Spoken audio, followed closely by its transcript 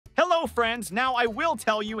Hello friends, now I will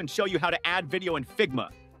tell you and show you how to add video in Figma.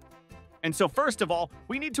 And so first of all,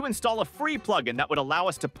 we need to install a free plugin that would allow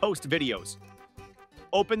us to post videos.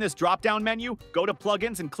 Open this drop-down menu, go to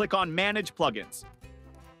Plugins and click on Manage Plugins.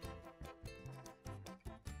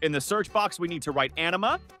 In the search box, we need to write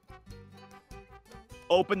Anima.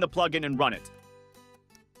 Open the plugin and run it.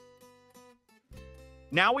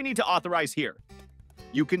 Now we need to authorize here.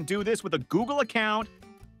 You can do this with a Google account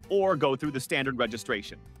or go through the standard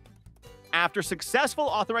registration. After successful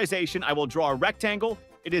authorization, I will draw a rectangle.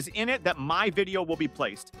 It is in it that my video will be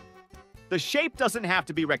placed. The shape doesn't have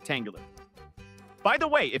to be rectangular. By the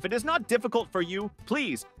way, if it is not difficult for you,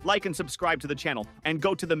 please like and subscribe to the channel and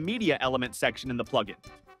go to the media element section in the plugin.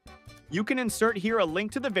 You can insert here a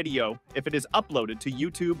link to the video if it is uploaded to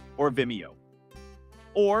YouTube or Vimeo.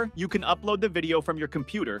 Or you can upload the video from your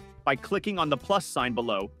computer by clicking on the plus sign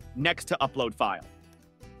below next to Upload File.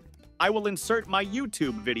 I will insert my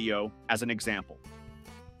YouTube video as an example.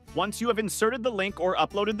 Once you have inserted the link or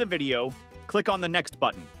uploaded the video, click on the Next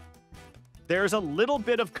button. There's a little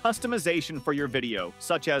bit of customization for your video,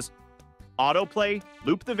 such as autoplay,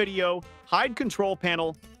 loop the video, hide control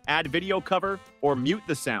panel, add video cover, or mute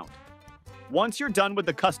the sound. Once you're done with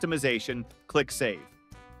the customization, click Save.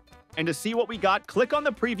 And to see what we got, click on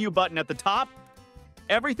the preview button at the top.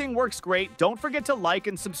 Everything works great. Don't forget to like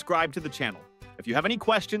and subscribe to the channel. If you have any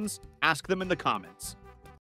questions, ask them in the comments.